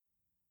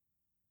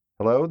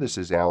Hello, this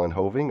is Alan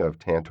Hoving of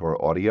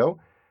Tantor Audio.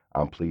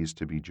 I'm pleased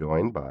to be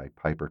joined by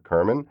Piper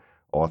Kerman,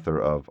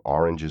 author of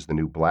Orange is the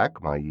New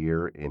Black, My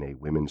Year in a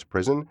Women's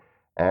Prison,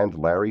 and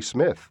Larry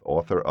Smith,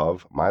 author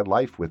of My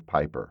Life with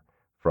Piper,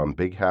 From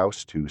Big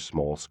House to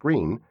Small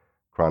Screen,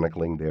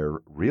 chronicling their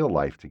real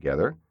life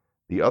together,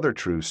 the other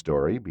true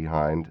story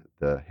behind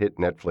the hit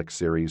Netflix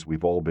series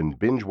we've all been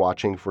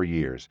binge-watching for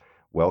years.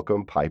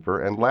 Welcome, Piper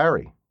and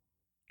Larry.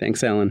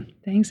 Thanks, Alan.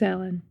 Thanks,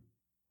 Alan.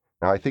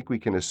 Now, I think we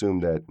can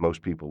assume that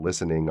most people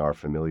listening are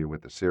familiar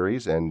with the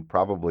series and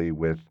probably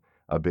with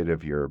a bit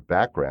of your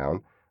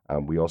background.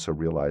 We also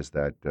realize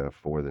that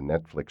for the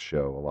Netflix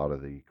show, a lot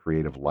of the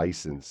creative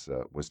license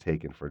was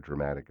taken for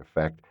dramatic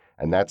effect,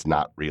 and that's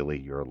not really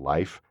your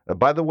life.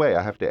 By the way,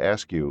 I have to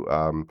ask you,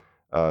 on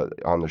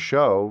the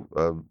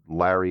show,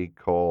 Larry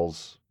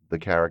calls the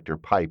character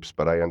Pipes,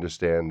 but I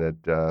understand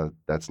that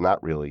that's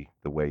not really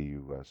the way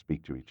you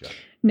speak to each other.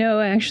 No,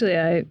 actually,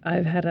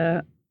 I've had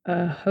a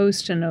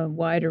host and a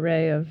wide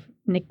array of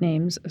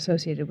nicknames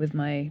associated with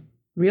my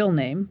real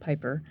name,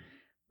 Piper,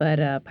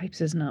 but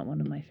Pipes is not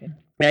one of my favorites.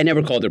 I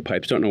never called her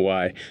Pipes. Don't know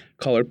why.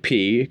 Call her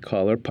P,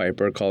 call her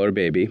Piper, call her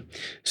Baby.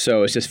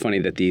 So it's just funny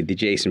that the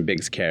Jason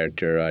Biggs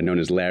character, known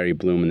as Larry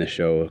Bloom in the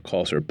show,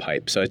 calls her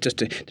Pipe. So it's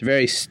just a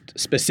very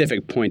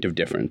specific point of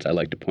difference I'd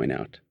like to point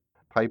out.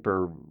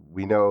 Piper,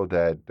 we know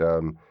that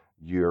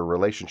your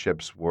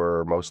relationships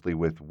were mostly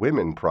with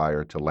women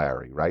prior to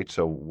Larry, right?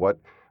 So what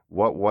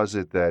was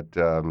it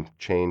that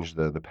changed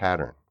the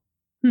pattern?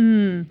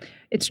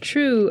 It's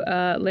true.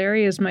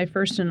 Larry is my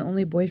first and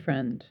only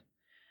boyfriend.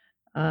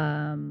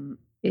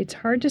 It's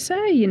hard to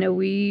say.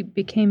 We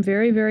became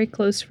very, very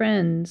close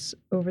friends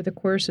over the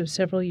course of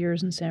several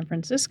years in San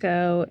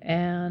Francisco,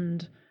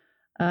 and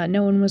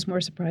no one was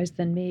more surprised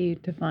than me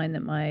to find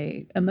that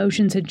my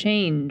emotions had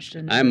changed.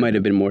 And I might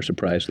have been more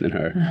surprised than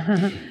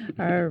her.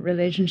 Our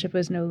relationship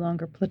was no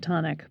longer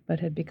platonic, but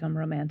had become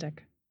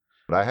romantic.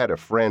 But I had a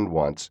friend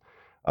once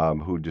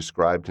who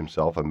described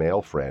himself, a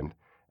male friend,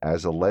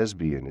 as a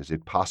lesbian. Is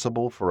it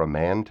possible for a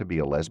man to be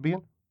a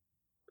lesbian?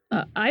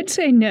 I'd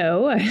say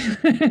no.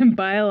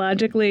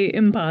 Biologically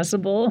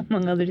impossible,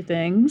 among other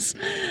things.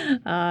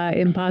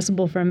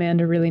 Impossible for a man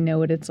to really know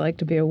what it's like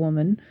to be a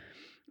woman.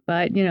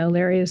 But,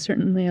 Larry is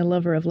certainly a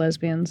lover of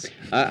lesbians.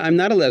 I'm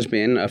not a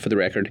lesbian, for the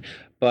record,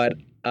 but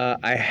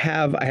I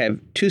have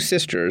two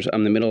sisters.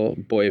 I'm the middle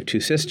boy of two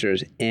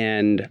sisters,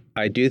 and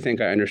I do think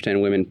I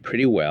understand women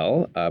pretty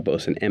well,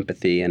 both in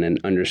empathy and in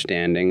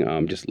understanding,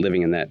 just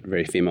living in that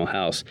very female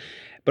house.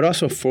 But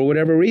also, for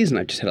whatever reason,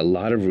 I've just had a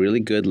lot of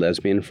really good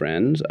lesbian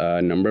friends,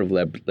 a number of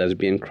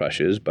lesbian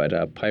crushes,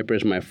 but Piper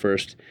is my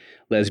first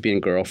lesbian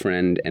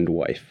girlfriend and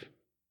wife.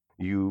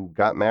 You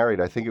got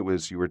married, I think it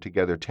was you were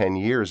together 10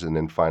 years and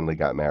then finally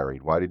got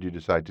married. Why did you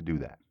decide to do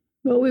that?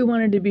 Well, we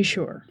wanted to be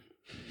sure.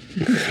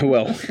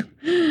 Well,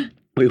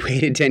 we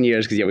waited 10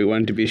 years because, we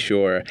wanted to be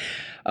sure.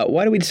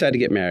 Why did we decide to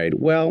get married?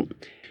 Well,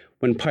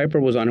 when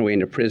Piper was on her way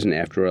into prison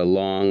after a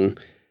long,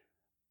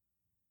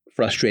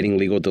 frustrating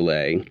legal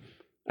delay,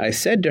 I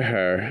said to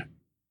her,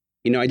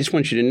 I just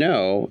want you to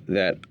know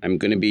that I'm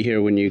going to be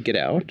here when you get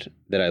out,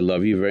 that I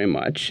love you very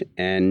much,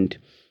 and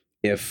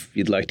if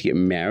you'd like to get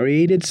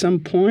married at some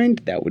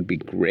point, that would be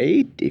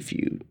great. If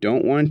you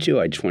don't want to,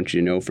 I just want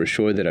you to know for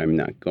sure that I'm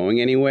not going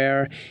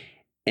anywhere.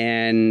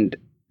 And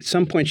at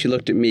some point, she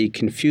looked at me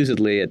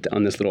confusedly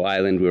on this little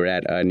island we were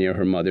at near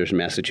her mother's in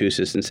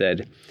Massachusetts and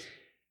said,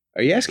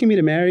 "Are you asking me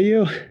to marry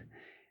you?"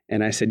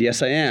 And I said,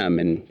 "Yes, I am."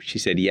 And she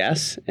said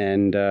yes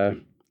and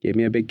gave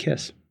me a big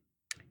kiss.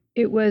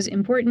 It was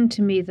important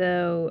to me,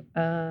 though,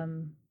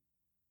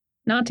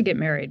 not to get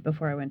married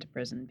before I went to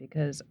prison,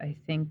 because I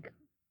think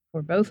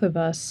for both of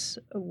us,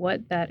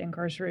 what that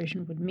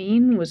incarceration would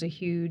mean was a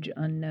huge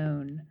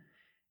unknown.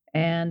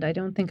 And I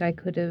don't think I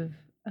could have,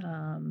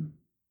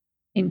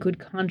 in good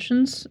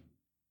conscience,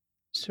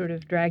 sort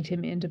of dragged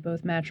him into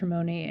both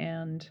matrimony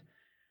and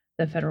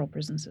the federal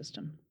prison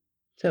system.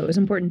 So it was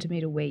important to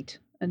me to wait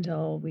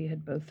until we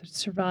had both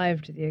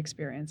survived the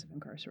experience of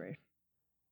incarceration.